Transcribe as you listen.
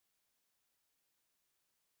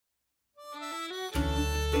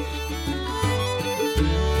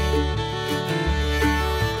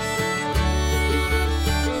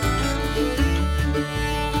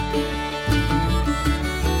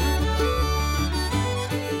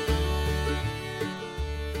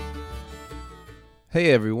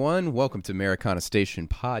Hey everyone, welcome to Americana Station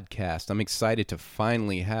Podcast. I'm excited to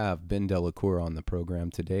finally have Ben Delacour on the program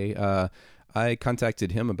today. I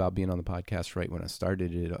contacted him about being on the podcast right when I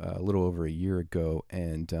started it a little over a year ago,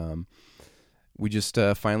 and we just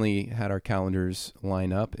finally had our calendars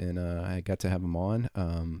line up, and I got to have him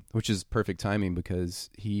on, which is perfect timing because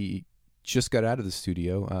he just got out of the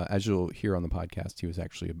studio. As you'll hear on the podcast, he was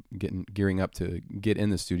actually gearing up to get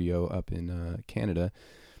in the studio up in Canada,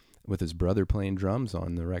 with his brother playing drums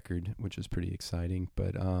on the record, which is pretty exciting.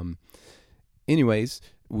 But anyways,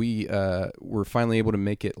 we were finally able to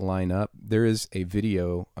make it line up. There is a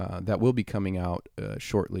video that will be coming out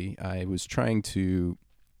shortly. I was trying to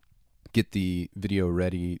get the video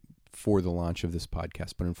ready for the launch of this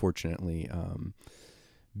podcast, but unfortunately,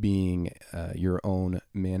 being your own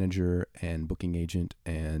manager and booking agent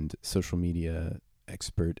and social media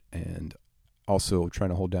expert, and also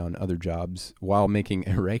trying to hold down other jobs while making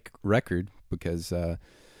a record, because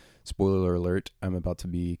spoiler alert, I'm about to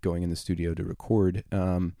be going in the studio to record.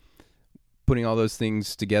 Putting all those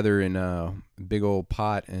things together in a big old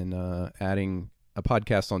pot and adding a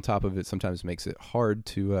podcast on top of it sometimes makes it hard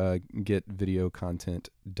to get video content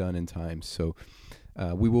done in time. So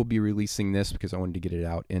we will be releasing this because I wanted to get it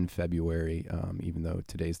out in February, even though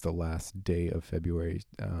today's the last day of February.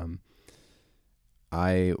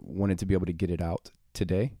 I wanted to be able to get it out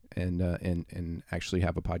today and actually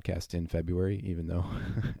have a podcast in February, even though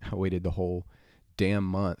I waited the whole damn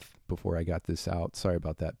month before I got this out. Sorry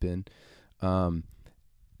about that, Ben.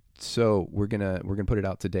 So we're gonna put it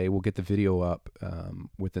out today. We'll get the video up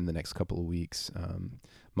within the next couple of weeks.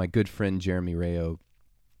 My good friend Jeremy Rayo,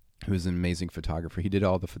 who is an amazing photographer, he did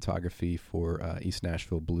all the photography for East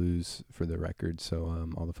Nashville Blues for the record. So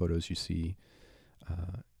all the photos you see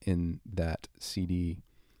in that CD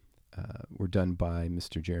were done by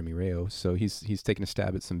Mr. Jeremy Rayo. So he's taken a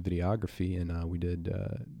stab at some videography, and we did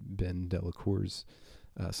Ben Delacour's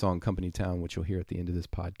song Company Town, which you'll hear at the end of this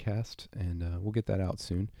podcast, and we'll get that out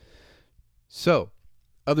soon. So,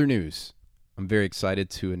 other news. I'm very excited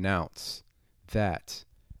to announce that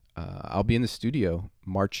I'll be in the studio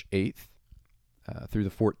March 8th through the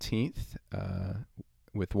 14th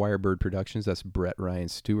with Wirebird Productions. That's Brett Ryan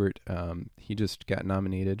Stewart. He just got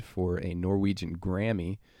nominated for a Norwegian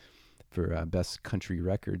Grammy for Best Country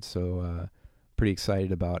Record. So pretty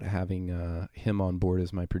excited about having him on board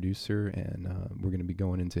as my producer. And we're going to be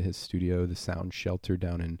going into his studio, the Sound Shelter,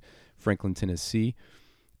 down in Franklin, Tennessee,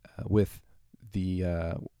 with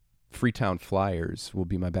the Freetown Flyers will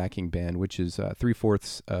be my backing band, which is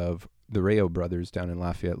 3/4 of the Rayo brothers down in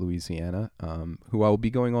Lafayette, Louisiana, who I will be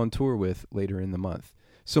going on tour with later in the month.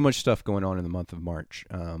 So much stuff going on in the month of March.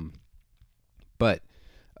 But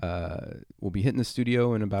we'll be hitting the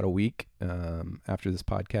studio in about a week after this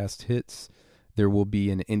podcast hits. There will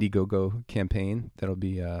be an Indiegogo campaign that'll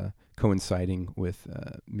be coinciding with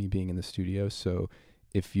me being in the studio. So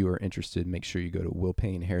if you are interested, make sure you go to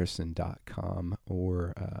willpayneharrison.com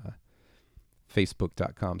or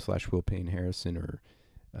facebook.com/willpayneharrison, or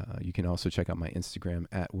you can also check out my Instagram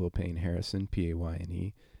at willpayneharrison,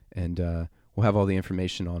 Payne, and we'll have all the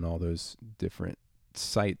information on all those different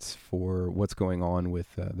sites for what's going on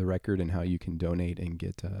with the record and how you can donate and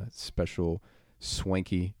get special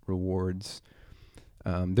swanky rewards.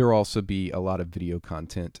 There will also be a lot of video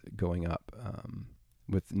content going up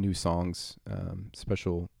with new songs,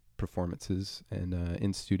 special performances, and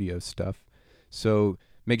in-studio stuff. So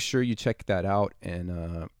make sure you check that out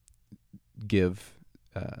and give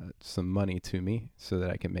some money to me so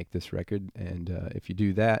that I can make this record. And if you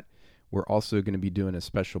do that, we're also going to be doing a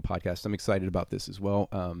special podcast. I'm excited about this as well.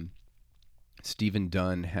 Stephen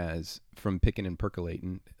Dunn has, from Pickin' and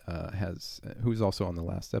Percolatin', who's also on the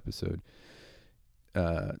last episode,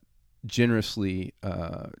 generously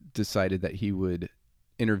decided that he would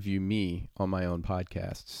interview me on my own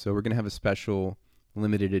podcast. So we're going to have a special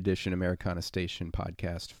limited edition Americana Station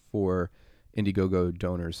podcast for Indiegogo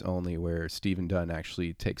donors only, where Stephen Dunn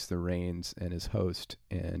actually takes the reins and is host,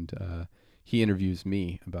 and he interviews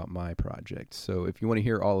me about my project. So if you want to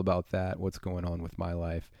hear all about that, what's going on with my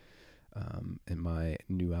life and my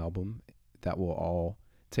new album, that will all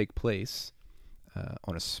take place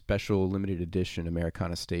on a special limited edition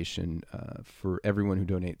Americana Station for everyone who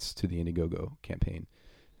donates to the Indiegogo campaign.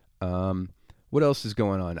 What else is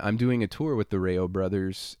going on? I'm doing a tour with the Rayo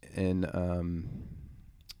brothers in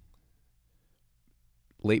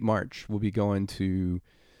late March. We'll be going to,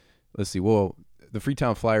 the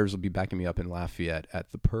Freetown Flyers will be backing me up in Lafayette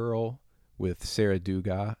at the Pearl with Sarah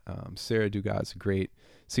Dugas. Sarah Dugas is a great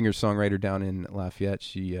singer-songwriter down in Lafayette.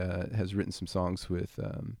 She has written some songs with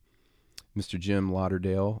Mr. Jim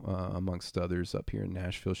Lauderdale, amongst others, up here in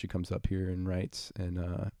Nashville. She comes up here and writes,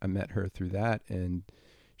 and I met her through that, and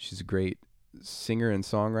she's a great singer and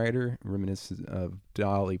songwriter, reminiscent of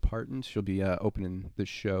Dolly Parton. She'll be opening the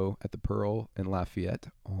show at the Pearl in Lafayette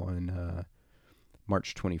on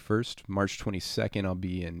March 21st. March 22nd, I'll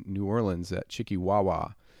be in New Orleans at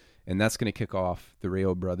Chicky-Wawa, and that's going to kick off the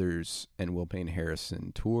Rayo Brothers and Will Payne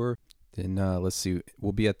Harrison tour. Then let's see,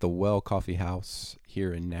 we'll be at the Well Coffee House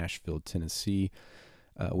here in Nashville, Tennessee,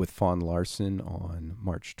 with Fawn Larson on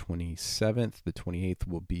March 27th. The 28th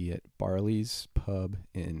will be at Barley's Pub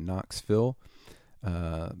in Knoxville.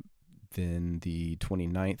 Then the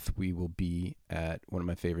 29th, we will be at one of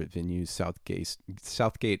my favorite venues,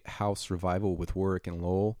 Southgate House Revival with Warwick and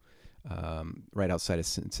Lowell, right outside of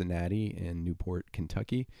Cincinnati in Newport,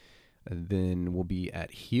 Kentucky. Then we'll be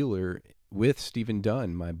at Healer with Stephen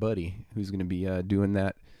Dunn, my buddy, who's going to be doing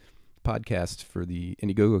that podcast for the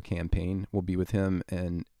Indiegogo campaign. We'll be with him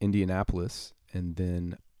in Indianapolis. And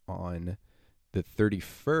then on the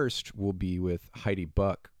 31st, we'll be with Heidi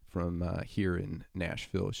Buck from here in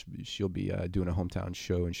Nashville. She'll be doing a hometown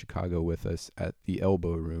show in Chicago with us at the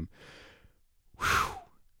Elbow Room. Whew.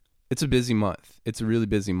 It's a busy month. It's a really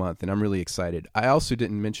busy month, and I'm really excited. I also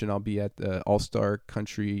didn't mention I'll be at the All-Star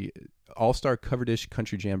Covered-ish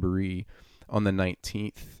Country Jamboree on the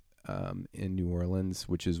 19th in New Orleans,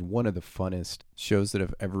 which is one of the funnest shows that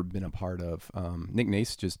I've ever been a part of. Nick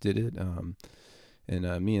Nace just did it,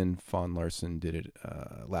 and me and Fawn Larson did it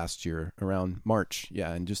last year around March.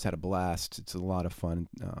 Yeah, and just had a blast. It's a lot of fun,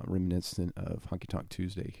 reminiscent of Honky Tonk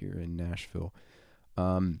Tuesday here in Nashville.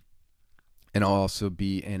 And I'll also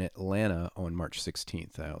be in Atlanta on March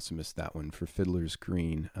 16th. I also missed that one for Fiddler's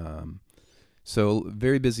Green. So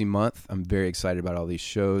very busy month. I'm very excited about all these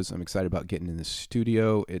shows. I'm excited about getting in the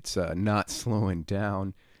studio. It's not slowing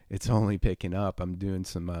down. It's only picking up. I'm doing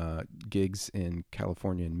some gigs in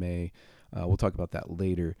California in May. We'll talk about that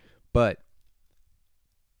later. But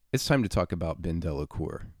it's time to talk about Ben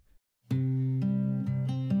Delacour.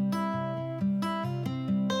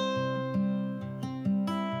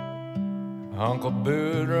 Uncle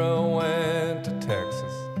Boudreaux went to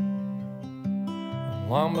Texas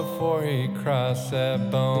long before he crossed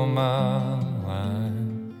that Beaumont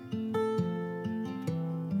line.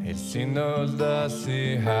 He'd seen those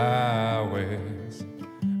dusty highways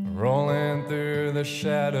rolling through the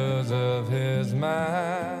shadows of his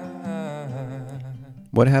mind.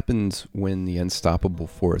 What happens when the unstoppable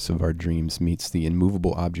force of our dreams meets the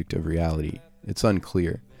immovable object of reality? It's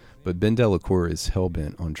unclear. But Ben Delacour is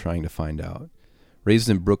hell-bent on trying to find out. Raised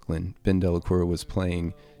in Brooklyn, Ben Delacour was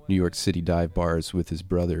playing New York City dive bars with his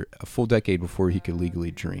brother a full decade before he could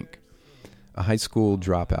legally drink. A high school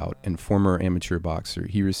dropout and former amateur boxer,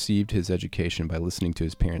 he received his education by listening to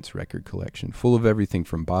his parents' record collection, full of everything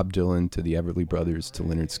from Bob Dylan to the Everly Brothers to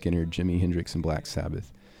Lynyrd Skynyrd, Jimi Hendrix, and Black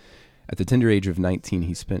Sabbath. At the tender age of 19,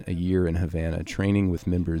 he spent a year in Havana training with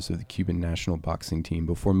members of the Cuban national boxing team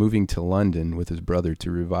before moving to London with his brother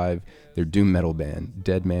to revive their doom metal band,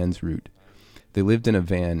 Dead Man's Root. They lived in a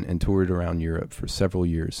van and toured around Europe for several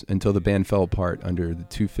years until the band fell apart under the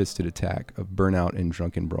two-fisted attack of burnout and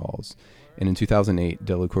drunken brawls. And in 2008,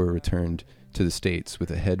 Delacour returned to the States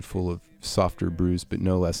with a head full of softer, bruised, but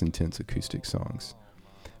no less intense acoustic songs.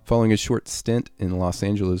 Following a short stint in Los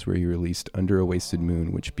Angeles where he released Under a Wasted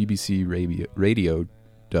Moon, which BBC radio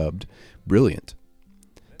dubbed brilliant,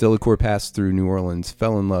 Delacour passed through New Orleans,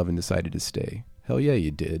 fell in love, and decided to stay. Hell yeah, you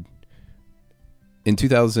did. In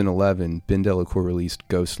 2011, Ben Delacour released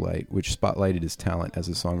Ghostlight, which spotlighted his talent as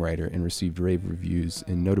a songwriter and received rave reviews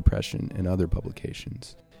in No Depression and other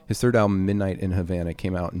publications. His third album, Midnight in Havana,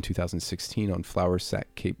 came out in 2016 on Flower Sack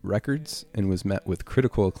Cape Records and was met with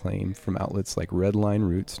critical acclaim from outlets like Redline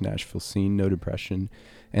Roots, Nashville Scene, No Depression,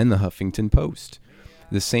 and the Huffington Post.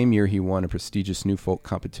 The same year, he won a prestigious new folk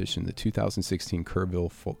competition, the 2016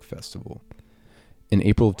 Kerrville Folk Festival. In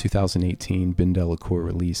April of 2018, Ben Delacour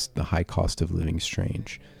released The High Cost of Living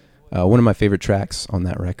Strange. One of my favorite tracks on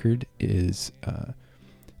that record is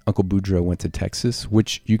Uncle Boudreaux Went to Texas,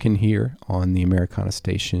 which you can hear on the Americana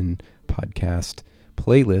Station podcast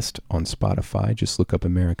playlist on Spotify. Just look up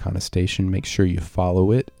Americana Station. Make sure you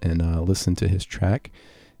follow it and listen to his track.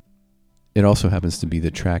 It also happens to be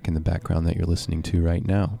the track in the background that you're listening to right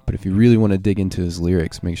now. But if you really want to dig into his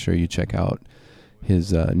lyrics, make sure you check out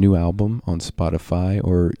his new album on Spotify,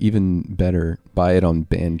 or even better, buy it on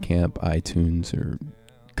Bandcamp, iTunes, or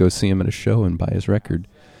go see him at a show and buy his record.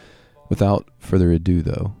 Without further ado,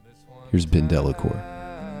 though, here's Ben Delacour.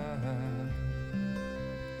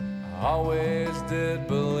 I always did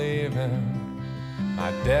believe him.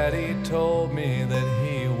 My daddy told me that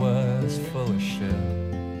he was full of shit.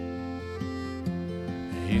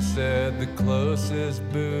 He said the closest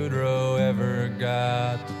Boudreaux ever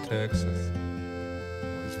got to Texas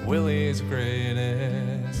was Willie's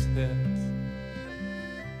greatest hits.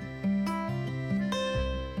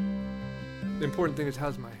 The important thing is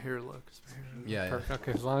how's my hair look? Is my hair Yeah, perfect?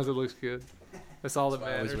 Okay, as long as it looks good. That's all that That's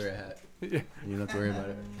why I always matters. wear a hat. Yeah. You don't have to worry about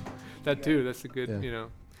it. That too. That's a good. Yeah. You know,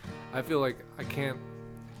 I feel like I can't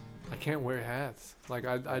wear hats. Like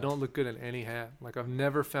I don't look good in any hat. Like I've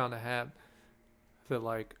never found a hat that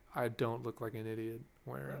like I don't look like an idiot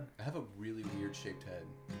wearing. I have a really weird shaped head,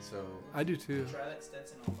 so I do too. Try that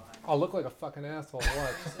Stetson on behind. I'll look like a fucking asshole.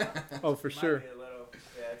 Watch. Oh, for Might sure. be a little-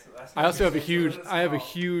 yeah, that's I also have a it's huge. little I have a small.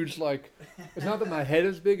 huge like. It's not that my head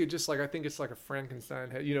is big. It just like I think it's like a Frankenstein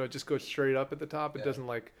head. You know, it just goes straight up at the top. It Yeah. doesn't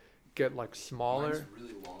like get like smaller. mine's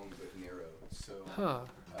really long but narrow. So Huh.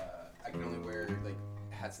 I can only wear like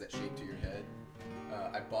hats that shape to your head.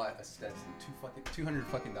 I bought a Stetson $200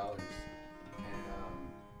 fucking dollars,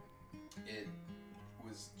 and it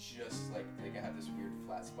was just like I have this weird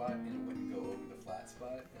flat spot, and it wouldn't go over the flat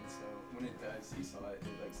spot, and so when it does, he saw it,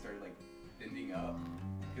 it like started like bending up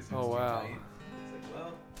because it was Oh, too wow. tight. It's like,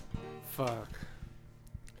 well, Fuck.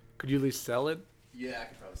 Could you at least sell it? yeah, I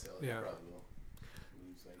could probably sell it. Yeah. I probably will.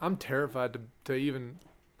 It's like- I'm terrified to even.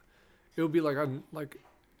 It would be like I'm like,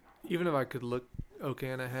 even if I could look okay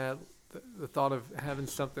in a hat, the thought of having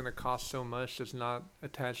something that costs so much that's not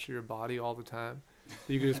attached to your body all the time,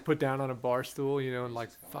 that you can just put down on a bar stool, you know, and like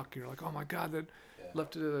fuck, you're like, oh my god, that yeah.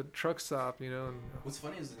 left it at a truck stop, you know. And What's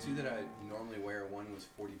funny is the two that I normally wear, one was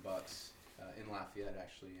 $40 in Lafayette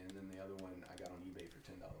actually, and then the other one I got on eBay for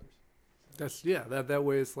 $10. that's that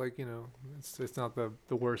way it's like, you know, it's not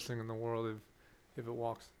the worst thing in the world if it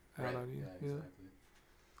walks out Right. on you. Yeah, you know? exactly.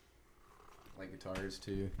 Like guitars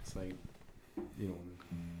too. It's like you don't want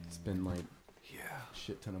to spend like Yeah. a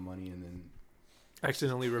shit ton of money and then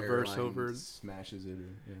Accidentally reverse airline over. smashes it. Or,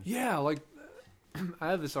 yeah. Yeah, like I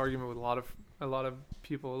have this argument with a lot of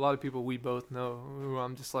people we both know who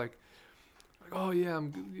I'm just like oh yeah,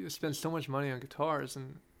 you spend so much money on guitars,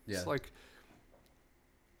 and Yeah. it's like,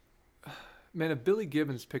 man, if Billy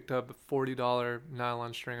Gibbons picked up a $40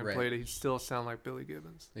 nylon string and Right. played it, he'd still sound like Billy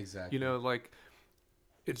Gibbons. Exactly. You know, like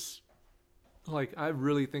it's like I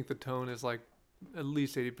really think the tone is like at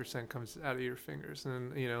least 80% comes out of your fingers,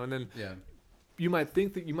 and you know, and then Yeah. you might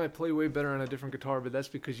think that you might play way better on a different guitar, but that's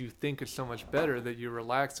because you think it's so much better that you're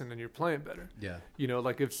relaxing and you're playing better. Yeah. You know,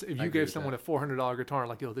 like if you agree gave with someone that. a $400 guitar,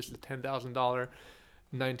 like, yo, this is a $10,000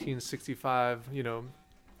 1965, you know,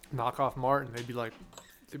 knockoff Martin, they'd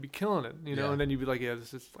be killing it, you know, Yeah. and then you'd be like, yeah,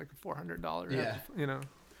 this is like a $400, Yeah. you know.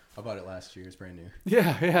 I bought it last year. It's brand new.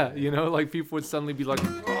 Yeah, you know, like people would suddenly be like,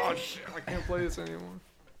 oh shit, I can't play this anymore.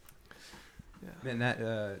 Yeah. Man,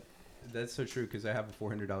 that's so true because I have a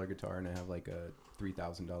 $400 guitar and I have like a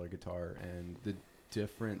 $3,000 guitar, and the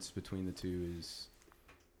difference between the two is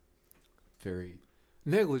very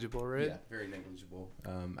Negligible, right? yeah, very negligible.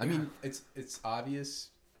 I mean, it's obvious,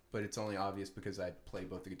 but it's only obvious because I play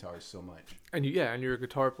both the guitars so much. And and you're a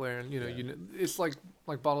guitar player, and you know, Yeah. it's like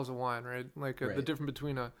bottles of wine, right? Like the Right. difference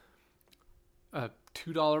between a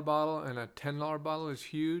 $2 bottle and a $10 bottle is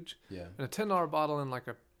huge, Yeah. and a $10 bottle and like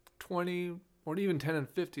a 20 or even 10 and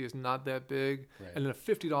 50 is not that big, Right. and then a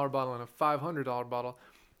 $50 bottle and a $500 bottle,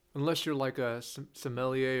 unless you're like a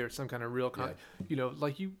sommelier or some kind of real you know,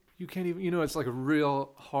 like you can't even, you know, it's like a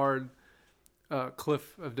real hard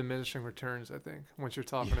cliff of diminishing returns, I think, once you're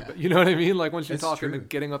talking Yeah. about, you know what I mean? Like once you're It's talking true. and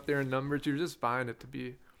getting up there in numbers, you're just buying it to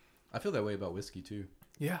be, I feel that way about whiskey too.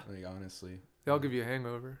 yeah, Like honestly. they'll give you a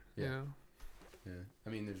hangover, Yeah. you know? Yeah. I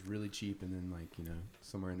mean, there's really cheap, and then like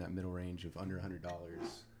somewhere in that middle range of under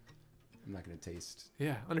 $100. I'm not gonna taste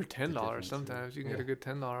Yeah, under $10 difference, yeah. sometimes. You can get Yeah. a good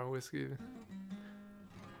 $10 whiskey.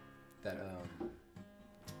 that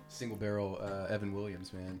single barrel Evan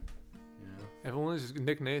Williams, man. You know, Evan Williams,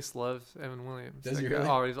 Nick Nace loves Evan Williams. Does like, he really?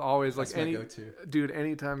 Always that's like my any go-to. dude.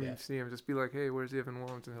 Anytime Yeah. you see him, just be like, "Hey, where's Evan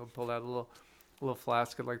Williams?" And he'll pull out a little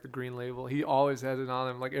flask of like the green label. He always has it on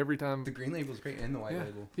him. Like every time. The green label's great, and the white yeah.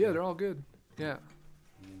 label. Yeah, they're all good. Yeah,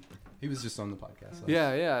 I mean, he was just on the podcast. yeah.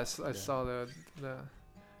 I Yeah. saw the.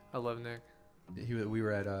 I love Nick. We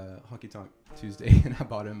were at Honky Tonk Tuesday, and I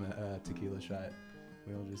bought him a tequila shot.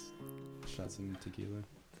 We all just shot some tequila.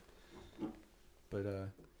 But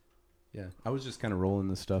yeah, I was just kind of rolling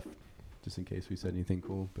this stuff, just in case we said anything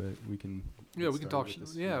cool. But we can. Yeah, get we can started talk. with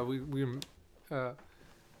this. Yeah, we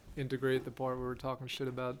integrate the part where we're talking shit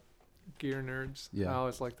about gear nerds. Yeah. I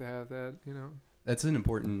always like to have that. You know. That's an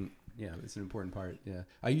important. Yeah, it's an important part. Yeah,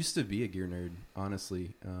 I used to be a gear nerd,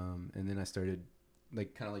 honestly, and then I started,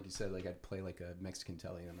 like, kind of like you said, like I'd play like a Mexican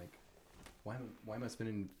telly, and I'm like, why am I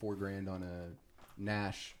spending $4,000 on a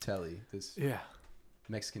Nash telly? This Yeah.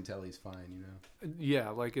 Mexican Telly's fine, you know. Yeah,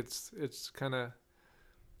 like it's kind of.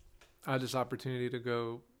 I had this opportunity to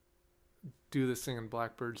go do this thing in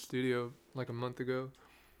Blackbird Studio like a month ago,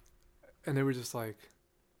 and they were just like,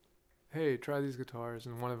 "Hey, try these guitars,"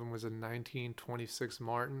 and one of them was a 1926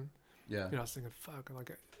 Martin. Yeah. You know, I was thinking, "Fuck,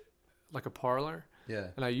 like a Parlor," Yeah.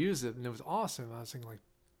 and I used it, and it was awesome. I was thinking, like,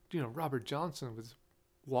 you know, Robert Johnson was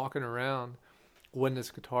walking around when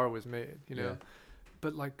this guitar was made, you know, Yeah.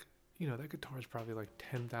 but like, you know, that guitar is probably like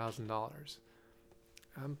 $10,000.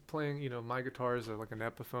 I'm playing, you know, my guitars are like an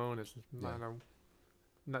Epiphone. It's Yeah. I don't know,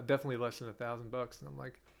 not definitely less than $1,000, and I'm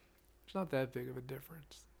like, it's not that big of a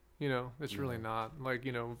difference, you know. It's really No. not. Like,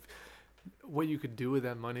 you know, what you could do with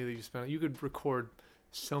that money that you spent, you could record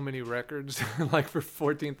so many records. Like for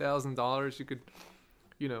 $14,000, you could,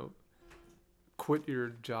 you know, quit your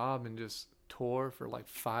job and just tour for like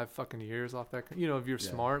 5 fucking years off that. You know, if you're Yeah.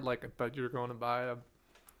 smart, like, but you're going to buy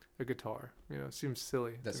a guitar. You know, it seems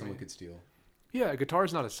silly. That to someone me. could steal. Yeah, a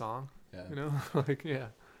guitar's not a song. Yeah. You know, like, yeah.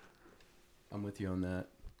 I'm with you on that.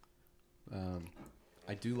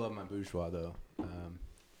 I do love my bourgeois though.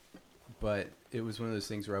 But it was one of those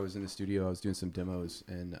things where I was in the studio, I was doing some demos,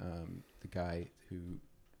 and the guy who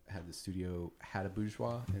had the studio had a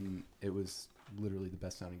bourgeois, and it was literally the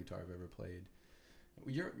best sounding guitar I've ever played.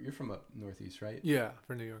 You're from up northeast, right? Yeah,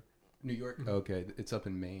 for New York. New York? Mhm. Okay, it's up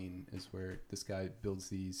in Maine is where this guy builds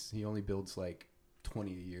these. He only builds like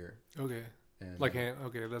 20 a year. Okay. And Like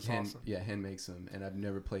okay, that's awesome. Yeah, hand makes them, and I've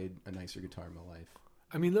never played a nicer guitar in my life.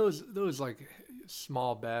 I mean, those like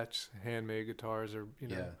small batch handmade guitars are, you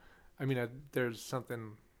know, Yeah, I mean, there's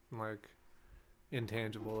something like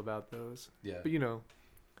intangible about those. yeah. But you know,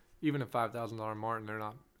 even a $5,000 Martin, they're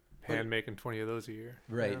not hand making 20 of those a year.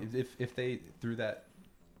 you Right. know? If they threw that,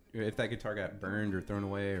 if that guitar got burned or thrown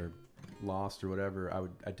away or lost or whatever,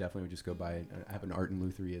 I definitely would just go buy it. I have an Art and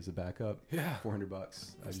Lutherie as a backup. Yeah.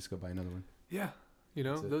 $400. I just go buy another one. Yeah. You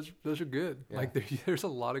know, That's it. those are good. Yeah. Like there's a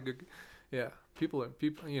lot of good. Yeah. People.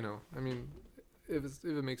 You know. I mean, if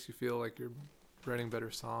it makes you feel like you're writing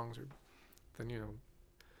better songs, or then you know,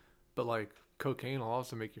 but like cocaine will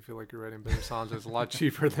also make you feel like you're writing better songs. It's a lot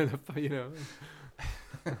cheaper than you know.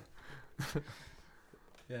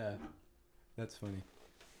 Yeah, that's funny.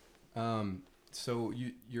 So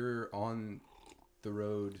you're on the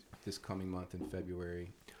road this coming month in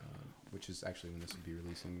February, which is actually when this will be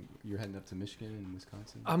releasing. You're heading up to Michigan and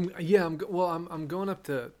Wisconsin. I'm going up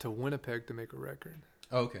to Winnipeg to make a record.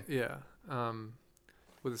 Oh, okay. Yeah.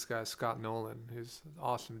 With this guy Scott Nolan, who's an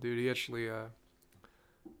awesome dude. He actually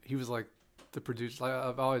he was like the producer. Like,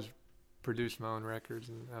 I've always produced my own records,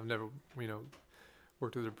 and I've never, you know,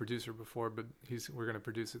 worked with a producer before, but we're gonna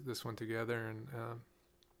produce this one together, and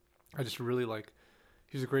I just really like.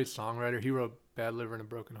 He's a great songwriter. He wrote "Bad Liver and a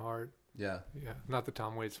Broken Heart." Yeah. Yeah, not the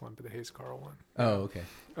Tom Waits one, but the Hayes Carl one. Oh, okay.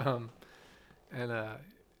 And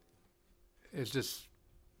it's just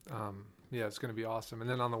yeah, it's gonna be awesome. And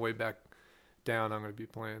then on the way back down, I'm gonna be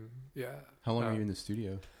playing. Yeah. How long are you in the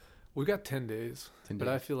studio? We got 10 days, 10 but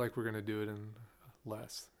days. I feel like we're gonna do it in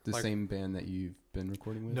less. The like, same band that you've been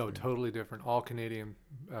recording with? No, or- totally different. All Canadian,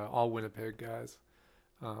 all Winnipeg guys.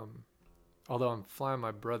 Although I'm flying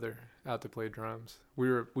my brother out to play drums.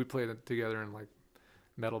 We played it together in like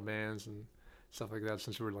metal bands and stuff like that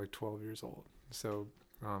since we were like 12 years old. So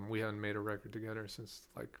we haven't made a record together since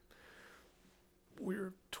like we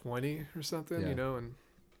were 20 or something, Yeah. you know. And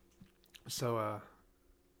so I'm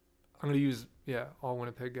gonna use all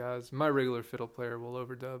Winnipeg guys. My regular fiddle player will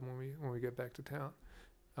overdub when we get back to town,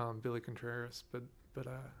 Billy Contreras. But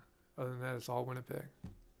other than that, it's all Winnipeg.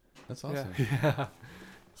 That's awesome. Yeah.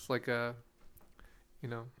 It's like you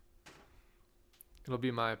know, it'll be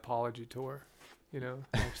my apology tour. You know,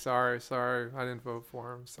 like, sorry, I didn't vote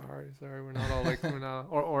for him. Sorry, we're not all like we're not,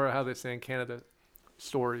 or how they say in Canada,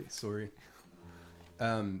 sorry. Sorry.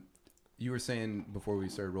 You were saying before we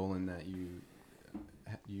started rolling that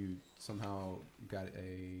you somehow got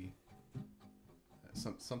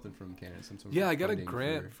something from Canada. Some sort of Yeah, I got a funding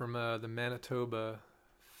grant for- from the Manitoba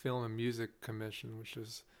Film and Music Commission, which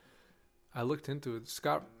is. I looked into it.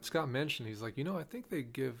 Scott mentioned, he's like, you know, I think they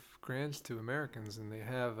give grants to Americans, and they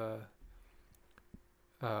have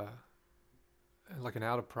like an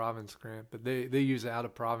out of province grant, but they use out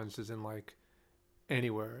of province as in like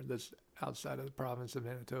anywhere that's outside of the province of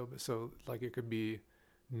Manitoba. So like it could be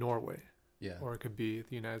Norway, Yeah. or it could be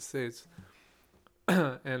the United States,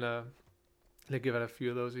 and they give out a few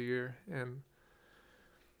of those a year. And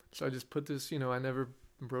so I just put this, you know, I never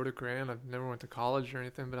wrote a grant. I never went to college or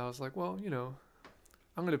anything, but I was like, well, you know,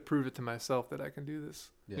 I'm going to prove it to myself that I can do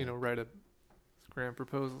this, Yeah. you know, write a grant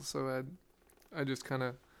proposal. So I just kind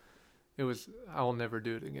of, I will never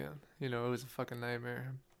do it again. You know, it was a fucking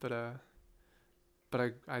nightmare. But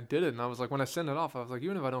I did it, and I was like, when I sent it off, I was like,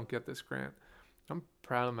 even if I don't get this grant, I'm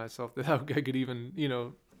proud of myself that I could even, you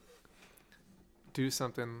know, do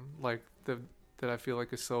something like that I feel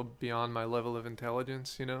like is so beyond my level of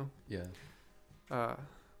intelligence, you know. Yeah.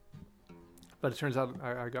 But it turns out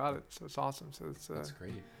I got it, so it's awesome. So That's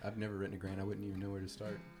great. I've never written a grant. I wouldn't even know where to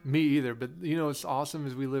start. me either. But you know, it's awesome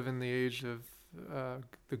as we live in the age of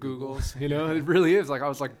the Googles. You know, it really is. Like I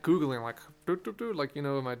was like Googling, like like, you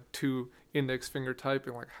know, my 2 index finger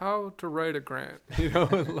typing, like how to write a grant. You know,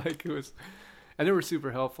 and like it was, and they were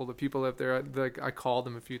super helpful. The people up there, I called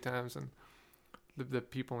them a few times, and the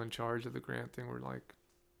people in charge of the grant thing were like,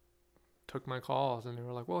 took my calls, and they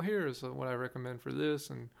were like, well, here's what I recommend for this,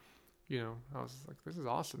 and you know, I was like, this is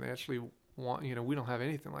awesome. They actually want, you know, we don't have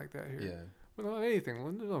anything like that here. Yeah. We don't have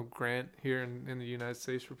anything. There's no grant here in the United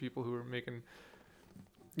States for people who are making,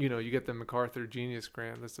 you know, you get the MacArthur Genius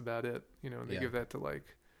Grant. That's about it. You know, and they give that to like,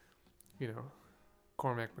 you know,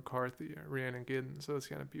 Cormac McCarthy or Rhiannon Giddens, those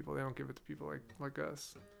kind of people. They don't give it to people like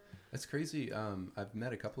us. That's crazy. I've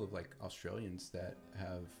met a couple of like Australians that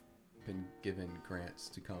have been given grants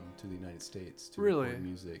to come to the United States to record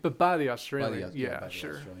music. But by the Australians, by the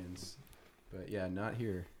sure. Australians. But yeah, not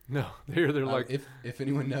here. No, they're like, if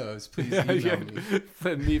anyone knows, please email me.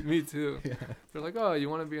 But me too. Yeah. They're like, oh, you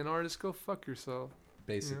want to be an artist? Go fuck yourself.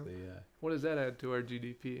 Basically, you know? What does that add to our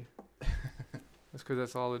GDP? That's because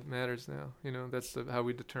that's all that matters now. You know, that's how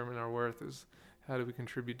we determine our worth is how do we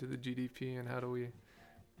contribute to the GDP and how do we,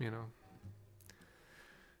 you know,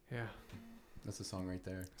 yeah. That's a song right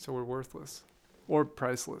there. So we're worthless or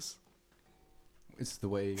priceless. It's the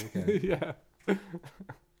way. Okay. Yeah.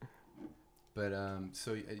 But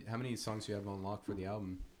so how many songs do you have on lock for the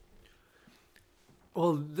album?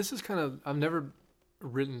 Well, this is kind of, I've never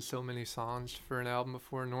written so many songs for an album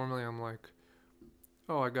before. Normally I'm like,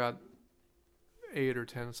 oh, I got 8 or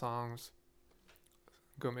 10 songs,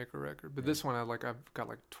 go make a record. But this one I've got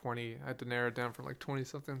like 20. I had to narrow it down from like 20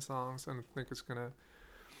 something songs, and I think it's gonna,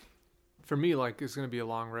 for me, like it's gonna be a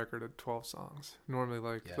long record of 12 songs. Normally,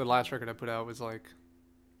 like the last record I put out was like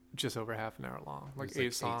just over half an hour long, like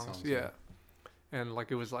 8 songs. Yeah. And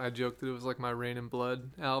like it was, I joked that it was like my Rain and Blood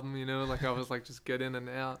album, you know, like I was like just get in and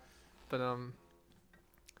out. But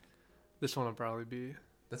this one will probably be.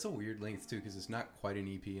 That's a weird length too, because it's not quite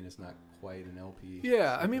an EP and it's not quite an LP.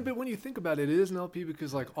 Yeah, I mean, but when you think about it, it is an LP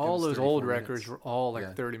because like all those old records were all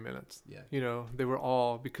like 30 minutes. Yeah. You know, they were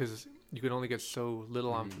all, because you could only get so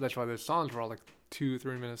little on. That's why those songs were all like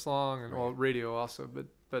 2-3 minutes long, and all radio also.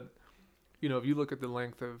 But you know, if you look at the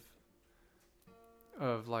length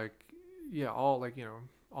of like, all like, you know,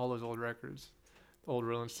 all those old records, old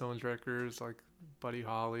Rolling Stones records, like Buddy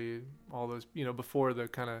Holly, all those, you know, before the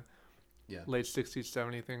kind of late 60s,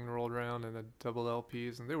 70s thing rolled around, and the double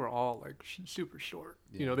LPs, and they were all like super short.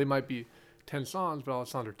 You know, they might be 10 songs, but all the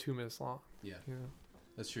songs are 2 minutes long. Yeah. You know?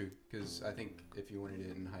 That's true, because I think if you wanted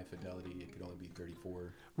it in high fidelity, it could only be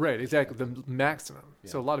 34. Right, exactly, the maximum.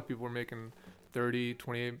 So a lot of people were making 30,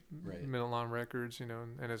 28 minute long records, you know,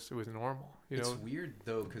 and it was normal. It's weird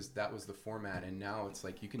though, because that was the format, and now it's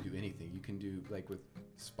like you can do anything. You can do, like with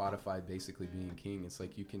Spotify basically being king, it's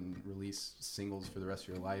like you can release singles for the rest of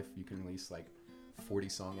your life. You can release like 40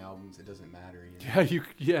 song albums. It doesn't matter. You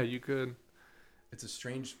know? You could. It's a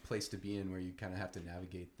strange place to be in, where you kind of have to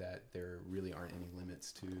navigate that there really aren't any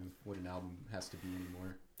limits to what an album has to be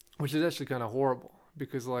anymore. Which is actually kind of horrible,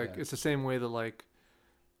 because like it's the same way that like,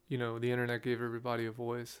 you know, the internet gave everybody a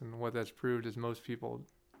voice, and what that's proved is most people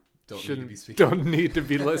don't need to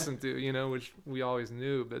be listened to, you know, which we always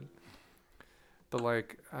knew, but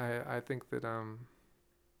like I think that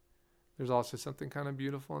there's also something kind of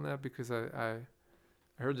beautiful in that, because I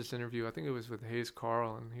heard this interview, I think it was with Hayes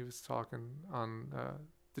Carl, and he was talking on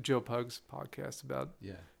the Joe Puggs podcast about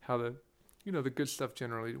how the, you know, the good stuff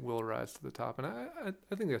generally will rise to the top, and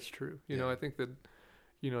I think that's true. You know, I think that,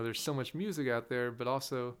 you know, there's so much music out there, but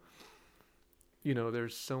also, you know,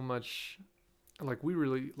 there's so much, like we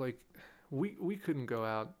really, like we couldn't go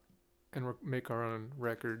out and make our own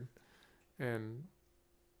record and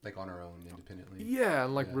like on our own independently. Yeah,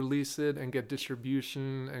 and like release it and get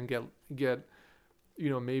distribution and get you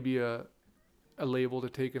know, maybe a label to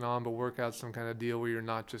take it on, but work out some kind of deal where you're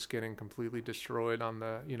not just getting completely destroyed on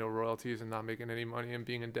the, you know, royalties and not making any money and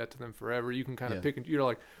being in debt to them forever. You can kind of pick and you're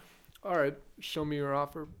like, all right, show me your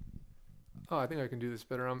offer. Oh, I think I can do this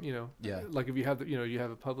better. You know, like if you have you know, you have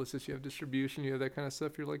a publicist, you have distribution, you have that kind of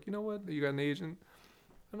stuff. You're like, you know what? You got an agent.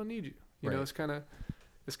 I don't need you. You know, it's kind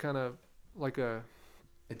of like a.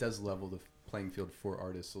 It does level the playing field for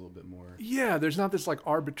artists a little bit more. Yeah, there's not this like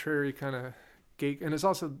arbitrary kind of gate, and it's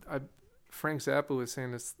also Frank Zappa was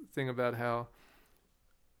saying this thing about how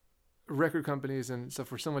record companies and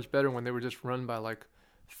stuff were so much better when they were just run by like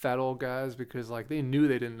fat old guys because like they knew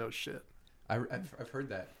they didn't know shit. I've heard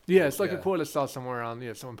that. Yeah, it's like Yeah. a quote I saw somewhere on.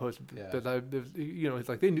 Yeah, someone posted Yeah. that. You know, it's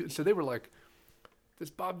like they knew. So they were like, this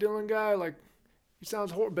Bob Dylan guy, like, he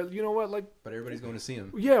sounds horrible, but you know what, like, But everybody's going to see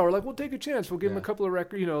him. yeah, or like we'll take a chance. We'll give him a Yeah. couple of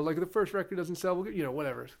records. You know, like the first record doesn't sell, we'll get, you know,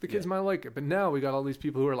 whatever. The kids Yeah. might like it. But now we got all these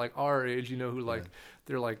people who are like our age, you know, who like Yeah.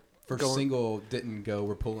 they're like First going- single didn't go.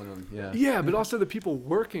 We're pulling them. Yeah. Yeah, but also the people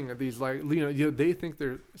working at these, like, you know, they think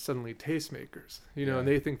they're suddenly tastemakers, you know, and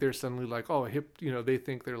Yeah. they think they're suddenly like, oh, hip, you know, they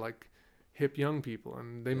think they're like hip young people,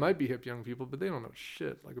 and they Yeah. might be hip young people, but they don't know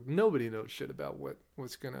shit. Like nobody knows shit about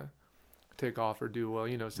what's gonna take off or do well,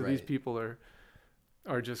 you know. So these Right. people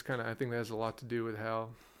are just kind of, I think that has a lot to do with how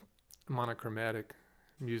monochromatic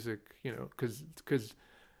music, you know, because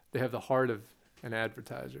they have the heart of an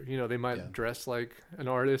advertiser. You know, they might Yeah. dress like an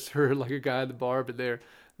artist or like a guy at the bar, but they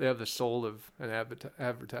have the soul of an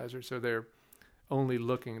advertiser. So they're only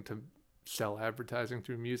looking to sell advertising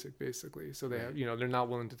through music, basically. So they Right. have, you know, they're not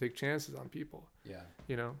willing to take chances on people, Yeah.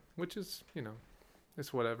 you know, which is, you know,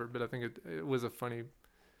 it's whatever. But I think it was a funny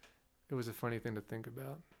thing to think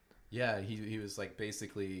about. Yeah, he was like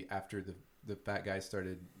basically after the fat guy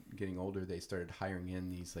started getting older, they started hiring in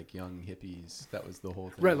these like young hippies. That was the whole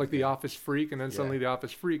thing. Right, like the office freak, and then Yeah. suddenly the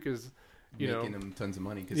office freak is, you know, making him tons of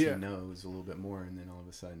money because Yeah. he knows a little bit more, and then all of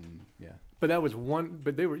a sudden, yeah, but that was one.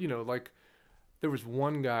 But they were, you know, like there was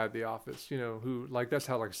one guy at the office, you know, who like that's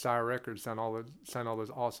how like Sire Records signed all those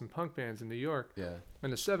awesome punk bands in New York yeah, in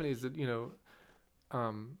the '70s. That, you know,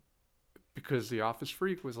 because the office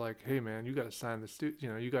freak was like, hey man, you got to sign the you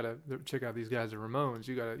know, you got to check out these guys at Ramones.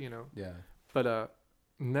 You got to, you know. yeah, But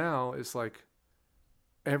now it's like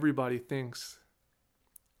everybody thinks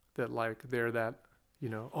that like they're that, you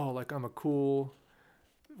know, oh, like I'm a cool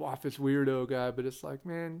office weirdo guy, but it's like,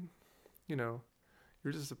 man, you know,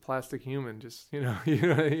 you're just a plastic human, just, you know, you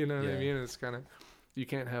know what Yeah. I mean? It's kind of, you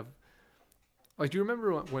can't have, like, do you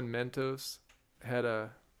remember when Mentos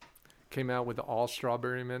came out with the all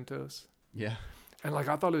strawberry Mentos? yeah, And like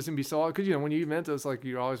I thought it was gonna be so, because you know when you eat Mentos, like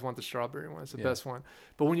you always want the strawberry one. It's the Yeah. best one.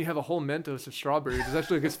 But when you have a whole Mentos of strawberries, it's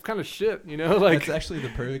actually it's kind of shit, you know. Like that's actually the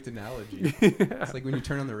perfect analogy. yeah. It's like when you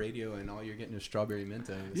turn on the radio and all you're getting is strawberry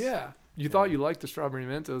Mentos. Yeah, you Yeah. thought you liked the strawberry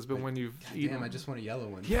Mentos, but Like, when you've God eaten, damn, I just want a yellow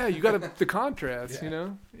one. yeah, you got the contrast, Yeah. you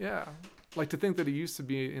know. Yeah, like to think that it used to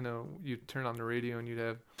be, you know, you'd turn on the radio and you'd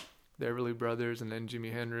have the Everly Brothers and then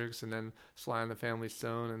Jimi Hendrix and then Sly and the Family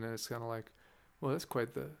Stone, and then it's kind of like, well, that's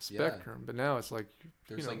quite the spectrum. But now it's like,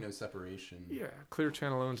 There's you know, like no separation. yeah, Clear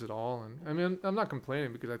Channel owns it all, and I mean, I'm not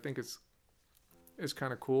complaining because I think it's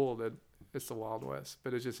kind of cool that it's the Wild West,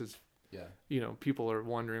 but it just is, Yeah, you know, people are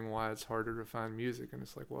wondering why it's harder to find music, and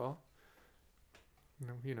it's like, well,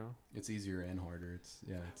 you know, it's easier and harder.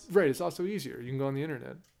 It's right. It's also easier. You can go on the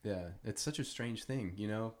internet. yeah, it's such a strange thing, you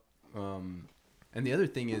know. And the other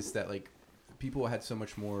thing is that like people had so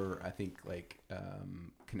much more, I think, like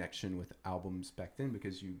connection with albums back then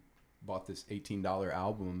because you bought this $18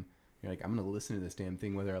 album. You're like, I'm gonna listen to this damn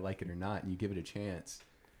thing whether I like it or not, and you give it a chance.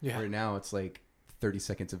 Yeah, Where now it's like 30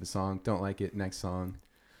 seconds of a song, don't like it, next song,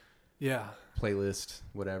 yeah, playlist,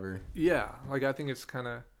 whatever. yeah. Like I think it's kind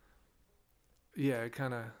of, yeah, it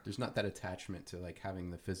kind of, There's not that attachment to like having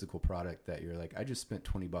the physical product that you're like, I just spent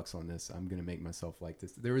 $20 on this, I'm gonna make myself like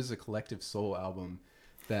this. There was a Collective Soul album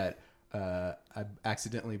that I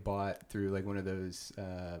accidentally bought through like one of those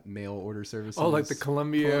mail order services. oh, like the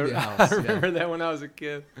Columbia. Columbia House, I remember that when I was a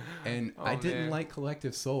kid. And Oh, I didn't man. like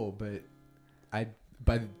Collective Soul, but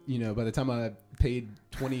by the time I paid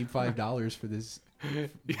 $25 for this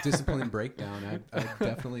Discipline Breakdown, I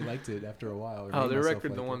definitely liked it after a while. or Oh, made the myself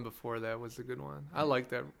record, the like one it. before that was a good one. I like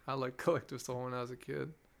that. I like Collective Soul when I was a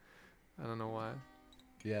kid. I don't know why.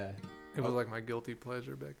 Yeah. It was Oh. like my guilty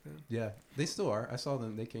pleasure back then. Yeah, they still are. I saw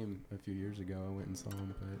them. They came a few years ago. I went and saw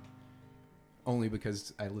them, but only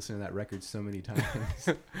because I listened to that record so many times.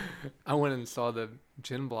 I went and saw the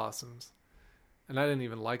Gin Blossoms, and I didn't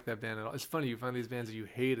even like that band at all. It's funny, you find these bands that you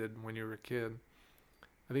hated when you were a kid.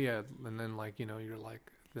 I think, yeah, and then like, you know, you're like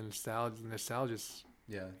the nostalgia's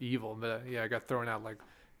Yeah, evil. But yeah, I got thrown out like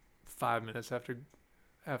 5 minutes after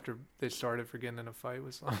they started for getting in a fight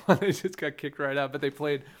with someone. They just got kicked right out. But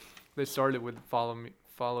they started with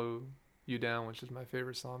Follow You Down, which is my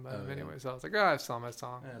favorite song by them yeah. anyway. So I was like, I saw my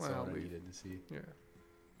song. that's Well, all I'll I leave. needed to see.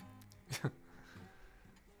 Yeah.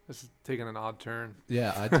 This is taking an odd turn.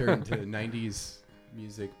 Yeah, I turned to '90s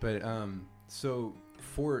music, but so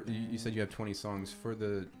for you said you have 20 songs for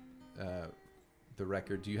the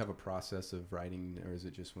record. Do you have a process of writing, or is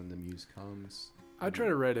it just when the muse comes? I try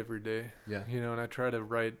to write every day. Yeah, You know, and I try to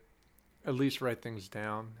write at least write things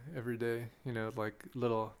down every day. You know, like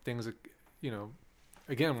little things that, you know,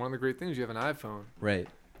 again, one of the great things, you have an iPhone. Right.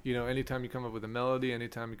 You know, anytime you come up with a melody,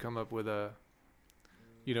 anytime you come up with a,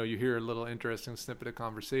 you know, you hear a little interesting snippet of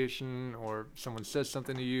conversation, or someone says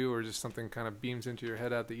something to you, or just something kind of beams into your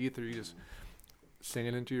head out the ether, you just sing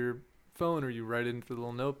it into your phone, or you write it into the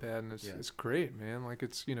little notepad, and it's great, man. Like,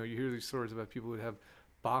 it's, you know, you hear these stories about people who have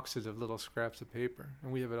boxes of little scraps of paper,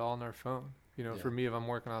 and we have it all on our phone. You know, for me, if I'm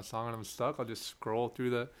working on a song and I'm stuck, I'll just scroll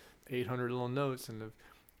through the 800 little notes, and if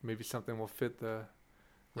maybe something will fit the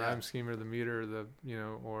rhyme scheme or the meter, or the, you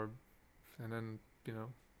know, or, and then, you know,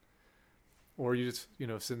 or you just, you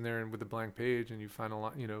know, sitting there and with a blank page, and you find a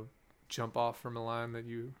line, you know, jump off from a line that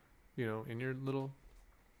you know, in your little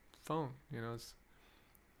phone, you know.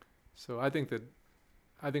 So I think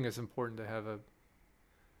it's important to have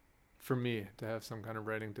for me, to have some kind of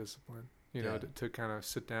writing discipline, you know, to kind of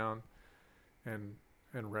sit down and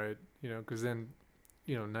write, you know, because then,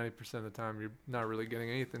 you know, 90% of the time you're not really getting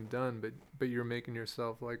anything done, but you're making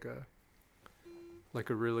yourself like a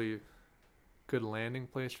really good landing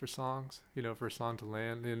place for songs, you know, for a song to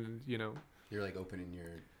land in, you know. You're like opening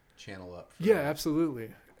your channel up. Yeah, absolutely.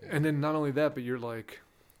 Yeah. And then not only that, but you're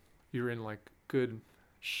in like good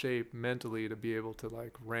shape mentally to be able to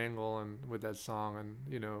like wrangle and with that song, and,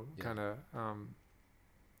 you know, kind of,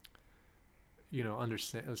 you know,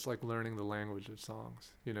 understand. It's like learning the language of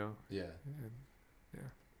songs, you know? Yeah. And,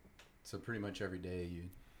 so pretty much every day you...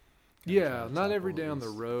 Yeah, not every day on the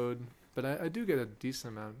road, but I do get a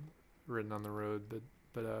decent amount written on the road,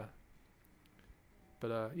 but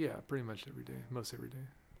yeah, pretty much every day, most every day.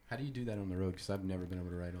 How do you do that on the road? Because I've never been able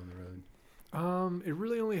to write on the road. It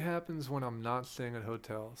really only happens when I'm not staying at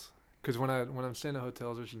hotels. Because when I'm staying at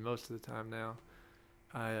hotels, which is most of the time now,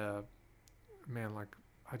 I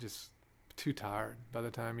just too tired. By the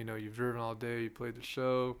time, you know, you've driven all day, you played the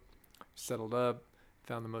show, settled up,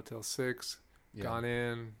 found the Motel 6, gone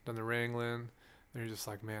in, done the wrangling, and you're just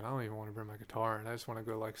like, man, I don't even want to bring my guitar, and I just want to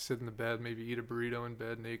go like sit in the bed, maybe eat a burrito in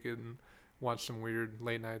bed naked, and watch some weird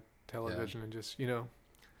late night television, and just, you know.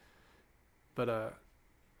 But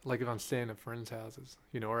like if I'm staying at friends' houses,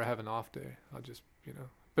 you know, or I have an off day, I'll just, you know.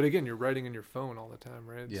 But again, you're writing in your phone all the time,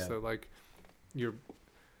 right? Yeah. So like you're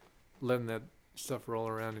letting that stuff roll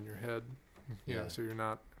around in your head, you know, so you're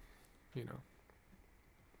not, you know,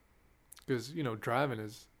 because, you know, driving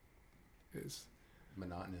is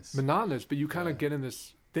monotonous, but you kind of get in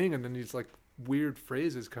this thing, and then these like weird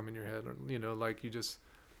phrases come in your head, or, you know, like you just,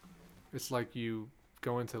 it's like you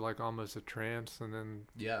go into like almost a trance, and then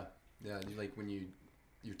like when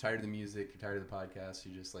you're tired of the music, you're tired of the podcast,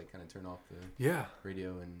 you just like kind of turn off the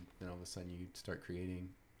radio, and then all of a sudden you start creating.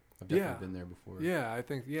 I've definitely been there before. Yeah, I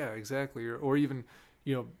think, exactly. Or even,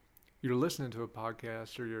 you know, you're listening to a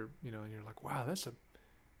podcast, or you're, you know, and you're like, wow, that's a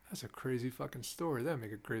crazy fucking story. That'd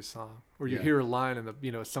make a great song. Or you hear a line in the,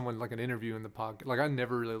 you know, someone like an interview in the podcast. Like I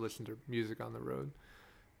never really listen to music on the road.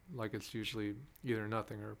 Like it's usually either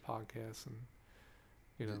nothing or podcasts, and,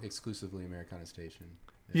 you know, exclusively Americana Station.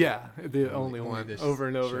 Yeah, the only one over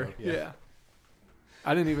and over. Show, yeah.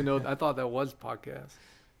 I didn't even know. I thought that was podcast.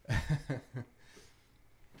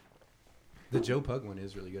 The Joe Pug one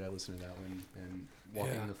is really good. I listened to that one. And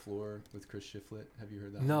Walking the Floor with Chris Shiflett. Have you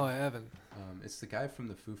heard that one? No, I haven't. It's the guy from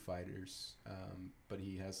the Foo Fighters, but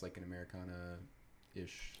he has like an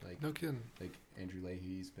Americana-ish. Like, no kidding. Like Andrew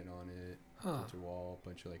Leahy's been on it. Walter Wall, a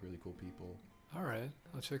bunch of like really cool people. All right,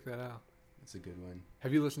 I'll check that out. It's a good one.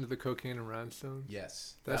 Have you listened to the Cocaine and Rhinestones?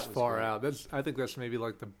 Yes. That's far out. I think that's maybe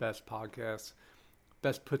like the best podcast,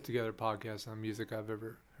 best put together podcast on music I've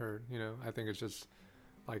ever heard. You know, I think it's just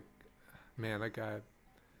like, man, that guy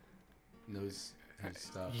knows his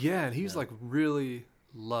stuff. Yeah, and he's like really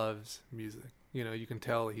loves music. You know, you can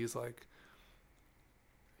tell he's all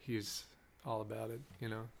about it, you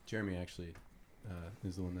know. Jeremy actually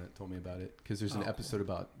is the one that told me about it, because there's an episode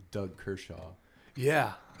about Doug Kershaw.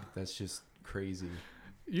 Yeah. That's just crazy.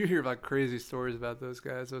 You hear about crazy stories about those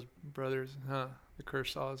guys, those brothers, huh? The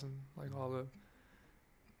Kershaws, and like all the,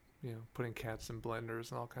 you know, putting cats in blenders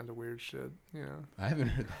and all kinds of weird shit, you know. I haven't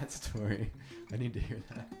heard that story. I need to hear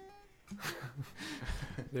that.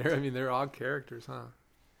 They're odd characters, huh?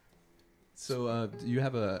 So, do you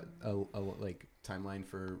have a like timeline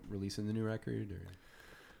for releasing the new record, or?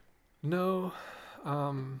 No.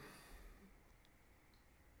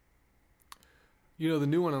 You know, the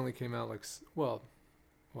new one only came out like, well,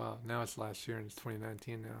 wow, now it's last year and it's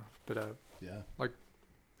 2019 now, but like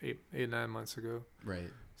 8-9 months ago.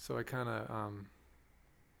 Right. So I kind of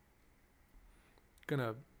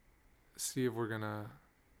gonna see if we're gonna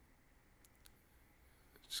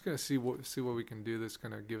see what we can do that's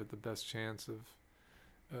gonna give it the best chance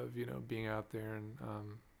of being out there and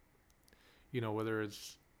whether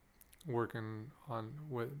it's working on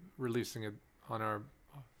with releasing it on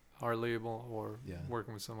our label or Yeah.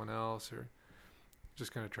 working with someone else or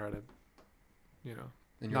just kind of try to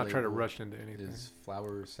And your not try to label rush into anything. Is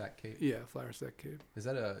Flower Sack Cape? Yeah, Flower Sack Cape. Is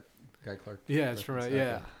that a Guy Clark? Yeah, it's from reference?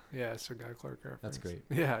 yeah, Okay. yeah, it's a Guy Clark reference. That's great.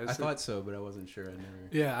 Yeah, I thought so, but I wasn't sure. I never.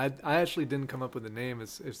 Yeah, I actually didn't come up with the name.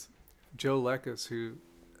 It's Joe Lekes, who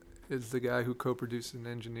is the guy who co-produced and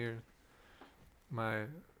engineered my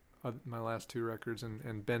last two records,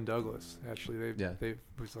 and Ben Douglas. Actually, they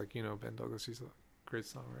was like Ben Douglas. He's a great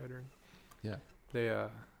songwriter. Yeah.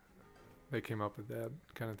 They came up with that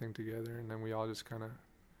kind of thing together, and then we all just kind of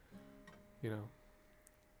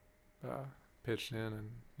pitched in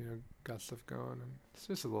and got stuff going, and it's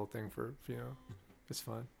just a little thing for it's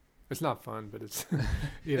fun. It's not fun, but it's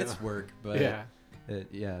It's work, but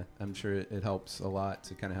yeah. I'm sure it helps a lot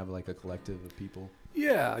to kind of have like a collective of people.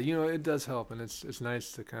 Yeah, it does help, and it's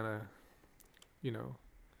nice to kind of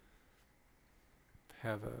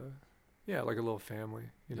have like a little family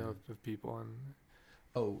of people. And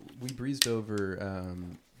Oh, we breezed over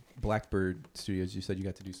Blackbird Studios. You said you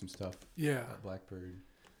got to do some stuff yeah. at Blackbird.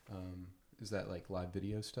 Is that like live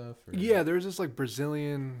video stuff? Or? Yeah, there's this like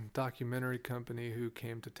Brazilian documentary company who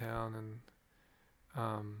came to town,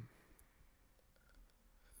 and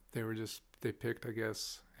they picked, I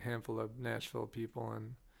guess, a handful of Nashville people,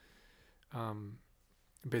 and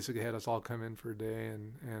basically had us all come in for a day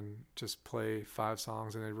and just play 5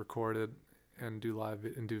 songs, and they record it and do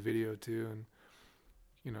video too. And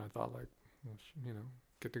I thought like,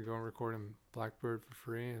 get to go and record in Blackbird for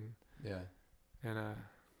free, and yeah,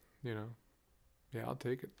 I'll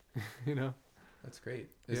take it. That's great.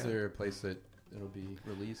 Is there a place that it'll be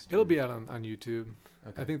released? It'll be out on YouTube.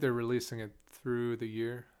 Okay. I think they're releasing it through the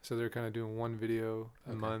year, so they're kind of doing one video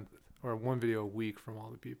a month or one video a week from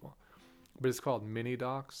all the people. But it's called Mini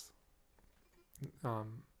Docs.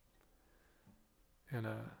 And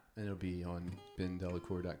it'll be on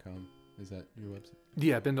bendelacour.com. Is that your website?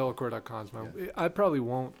 yeah, bendelacour.com is my. I probably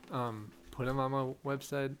won't put them on my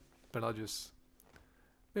website, but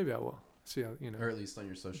maybe I will. See how Or at least on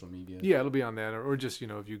your social media. Yeah, it'll be on that, or just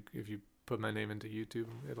if you put my name into YouTube,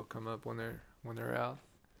 it'll come up when they're out.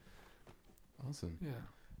 Awesome. Yeah.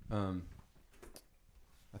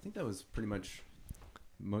 I think that was pretty much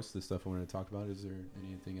most of the stuff I wanted to talk about. Is there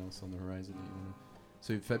anything else on the horizon that you want to?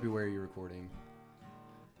 So February you're recording.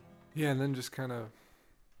 Yeah, and then just kind of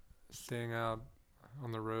staying out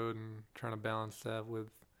on the road and trying to balance that with,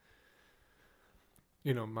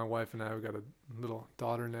 my wife and I, we got a little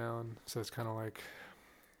daughter now, and so it's kind of like,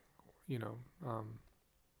 it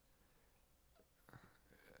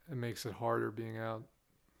makes it harder being out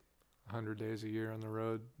 100 days a year on the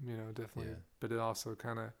road, definitely. Yeah. But it also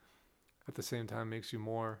kind of, at the same time, makes you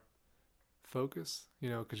more focused,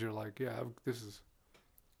 because you're like, this is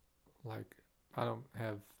like, I don't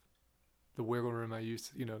have the wiggle room I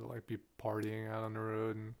used to, to like be partying out on the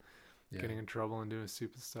road and getting in trouble and doing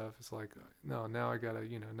stupid stuff. It's like, no, now I gotta,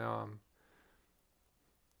 now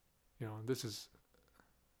I'm, this is,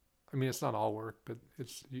 I mean, it's not all work, but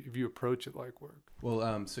it's, if you approach it like work.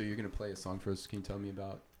 Well, so you're going to play a song for us. Can you tell me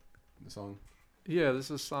about the song? Yeah, this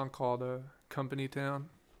is a song called Company Town.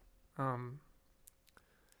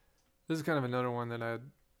 This is kind of another one that I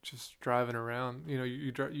just driving around.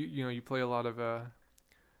 You play a lot of,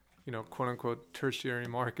 quote unquote tertiary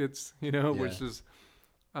markets, which is,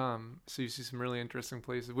 so you see some really interesting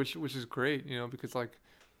places, which is great, because like,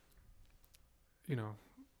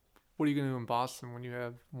 what are you going to do in Boston when you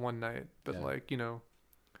have one night? But like,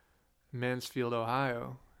 Mansfield,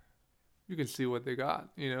 Ohio, you can see what they got,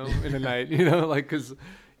 in a night, like, cause,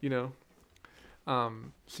 so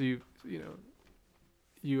you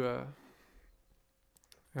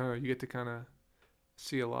I don't know, you get to kind of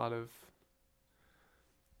see a lot of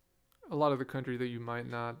the country that you might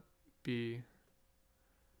not be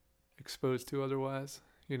exposed to otherwise,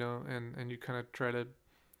 and you kind of try to,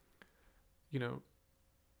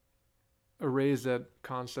 erase that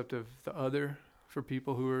concept of the other for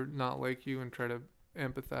people who are not like you, and try to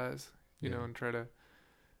empathize, and try to,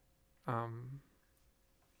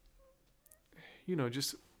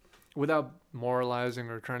 just without moralizing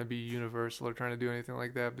or trying to be universal or trying to do anything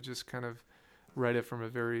like that, but just kind of write it from a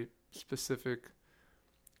very specific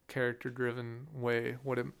character-driven way.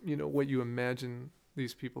 What you imagine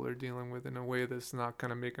these people are dealing with, in a way that's not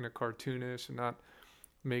kind of making it cartoonish and not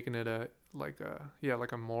making it like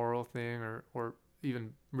a moral thing, or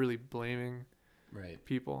even really blaming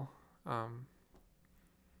people. I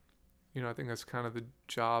think that's kind of the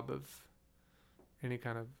job of any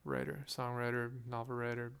kind of writer, songwriter, novel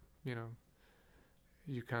writer.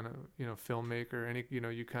 you kind of, filmmaker, any,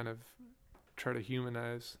 you kind of try to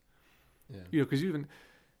humanize, Yeah. because even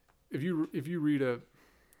if you read a,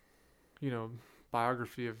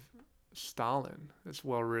 biography of Stalin that's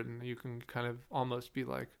well written, you can kind of almost be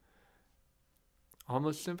like,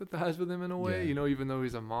 almost sympathize with him in a way, Yeah. even though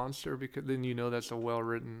he's a monster, because then that's a well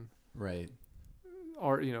written Right.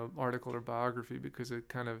 article or biography, because it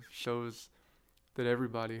kind of shows that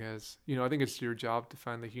everybody has, I think it's your job to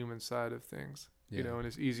find the human side of things, Yeah. and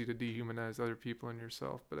it's easy to dehumanize other people and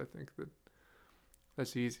yourself, but I think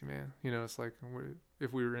that's easy, man. It's like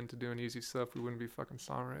if we were into doing easy stuff, we wouldn't be fucking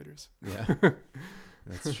songwriters. Yeah.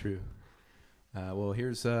 That's true. Well,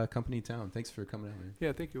 here's Company Town. Thanks for coming out, man.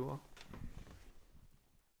 Yeah, thank you all.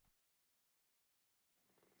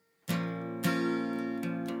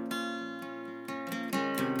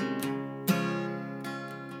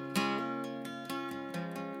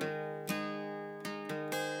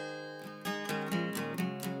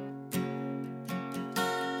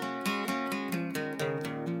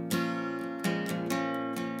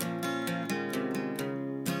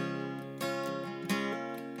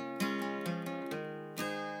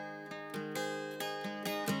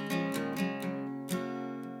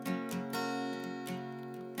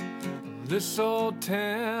 This old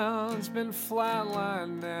town's been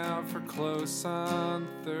flatlined now for close on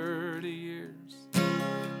 30 years.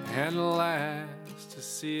 And the last to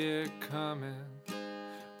see it coming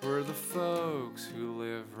were the folks who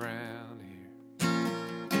live round here.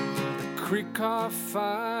 The creek caught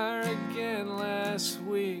fire again last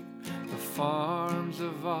week. The farms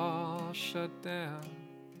have all shut down.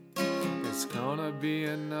 It's gonna be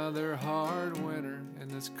another hard winter in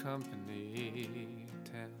this company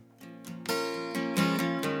town.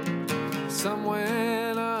 Some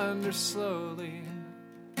went under slowly,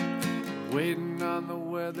 waiting on the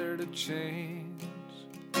weather to change.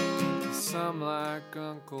 Some, like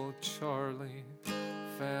Uncle Charlie,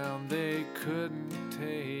 found they couldn't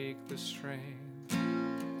take the strain.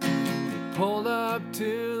 They pulled up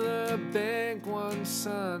to the bank one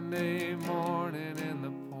Sunday morning in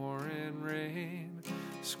the pouring rain,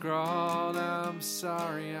 scrawled "I'm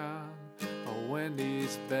sorry" on a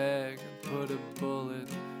Wendy's bag and put a bullet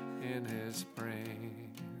in his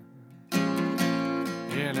brain.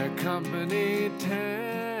 In a company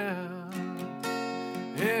town,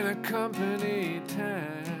 in a company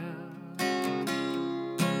town,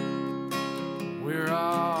 we're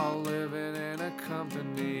all living in a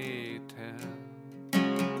company town.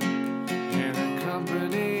 In a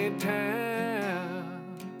company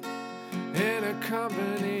town, in a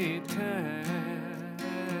company town,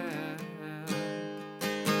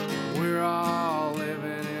 we're all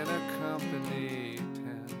living in a company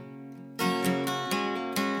town.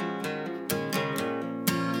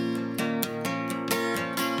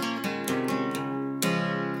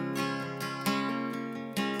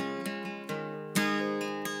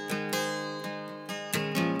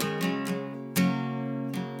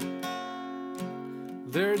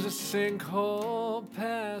 There's a sinkhole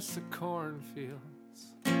past the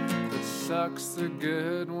cornfields that sucks the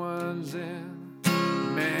good ones in.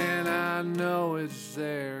 Man, I know it's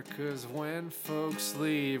there, 'cause when folks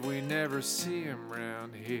leave, we never see 'em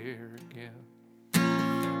round here again.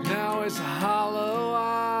 Now it's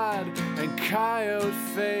hollow-eyed and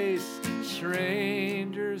coyote-faced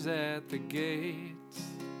strangers at the gates,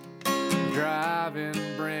 driving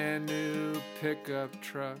brand new pickup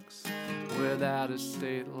trucks without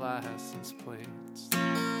estate license plates.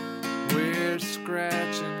 We're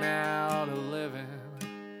scratching out a living,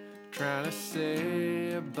 trying to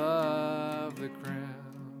stay above the ground.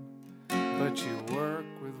 But you work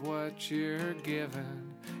with what you're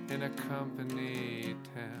given in a company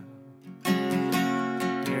town.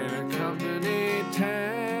 In a company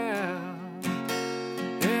town,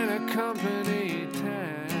 in a company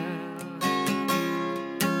town,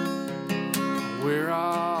 we're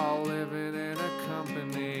all living in a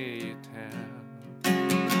company town.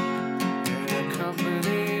 In a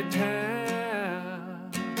company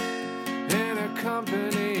town, in a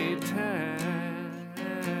company town,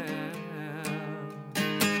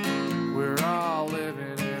 we're all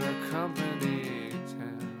living in a company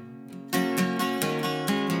town.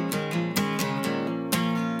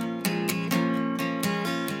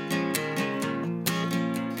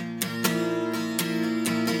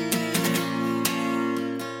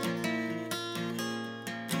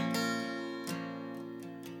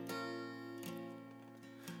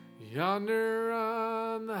 Yonder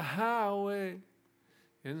on the highway,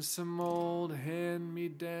 in some old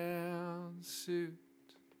hand-me-down suit,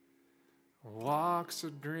 walks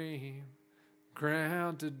a dream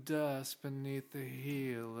ground to dust beneath the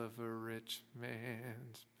heel of a rich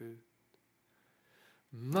man's boot.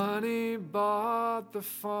 Money bought the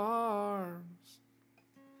farms,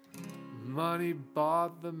 money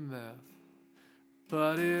bought the meth,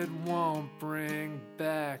 but it won't bring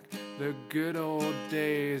back the good old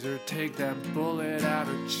days or take that bullet out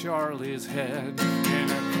of Charlie's head. In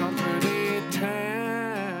a company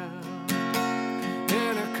town,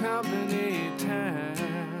 in a company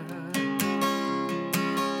town,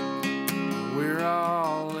 we're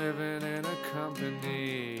all living in a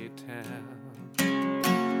company town.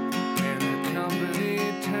 In a company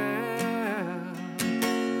town,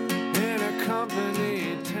 in a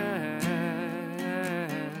company town,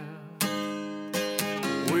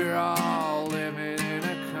 we're all living in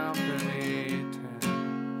a company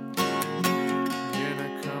town. In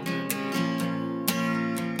a company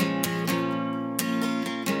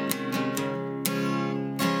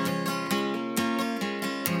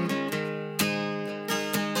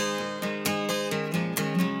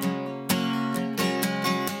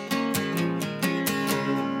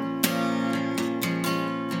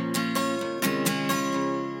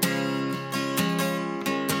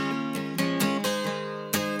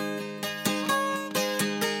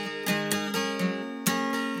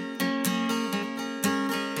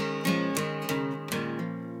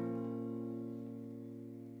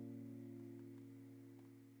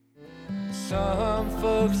Some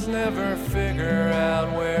folks never figure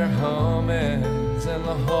out where home ends and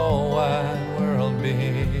the whole wide world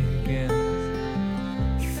begins.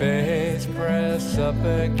 Face pressed up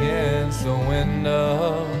against the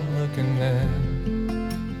window looking in.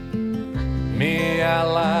 Me, I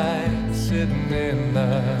like sitting in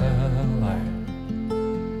the light,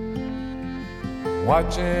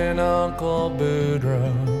 watching Uncle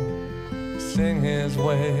Boudreaux sing his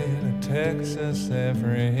way to Texas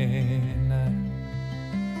every night.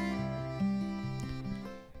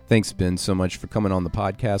 Thanks, Ben, so much for coming on the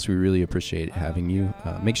podcast. We really appreciate having you.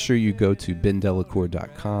 Make sure you go to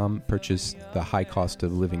bendelacour.com, purchase The High Cost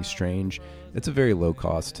of Living Strange. It's a very low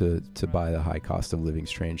cost to buy The High Cost of Living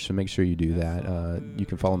Strange, so make sure you do that. You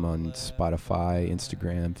can follow him on Spotify,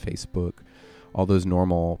 Instagram, Facebook, all those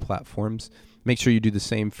normal platforms. Make sure you do the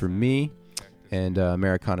same for me and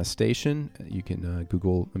Americana Station. You can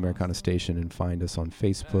Google Americana Station and find us on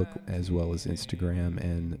Facebook as well as Instagram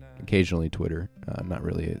and occasionally Twitter. I'm not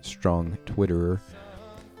really a strong Twitterer.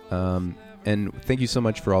 And thank you so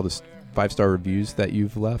much for all the 5-star reviews that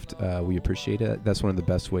you've left. We appreciate it. That's one of the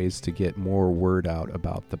best ways to get more word out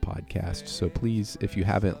about the podcast. So please, if you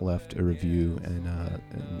haven't left a review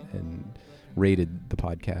and rated the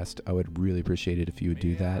podcast, I would really appreciate it if you would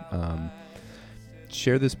do that.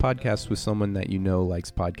 Share this podcast with someone that you know likes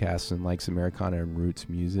podcasts and likes Americana and roots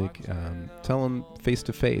music. Tell them face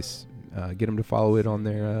to face. Get them to follow it on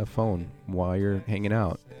their phone while you're hanging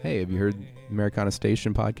out. Hey, have you heard Americana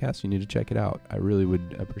Station podcast? You need to check it out. I really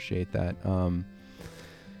would appreciate that.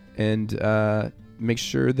 And make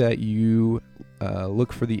sure that you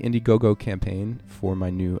look for the Indiegogo campaign for my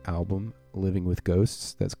new album, Living with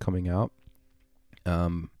Ghosts, that's coming out.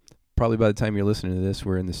 Probably by the time you're listening to this,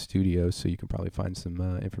 we're in the studio, so you can probably find some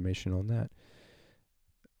information on that.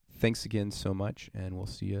 Thanks again so much, and we'll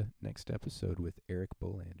see you next episode with Eric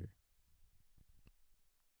Bolander.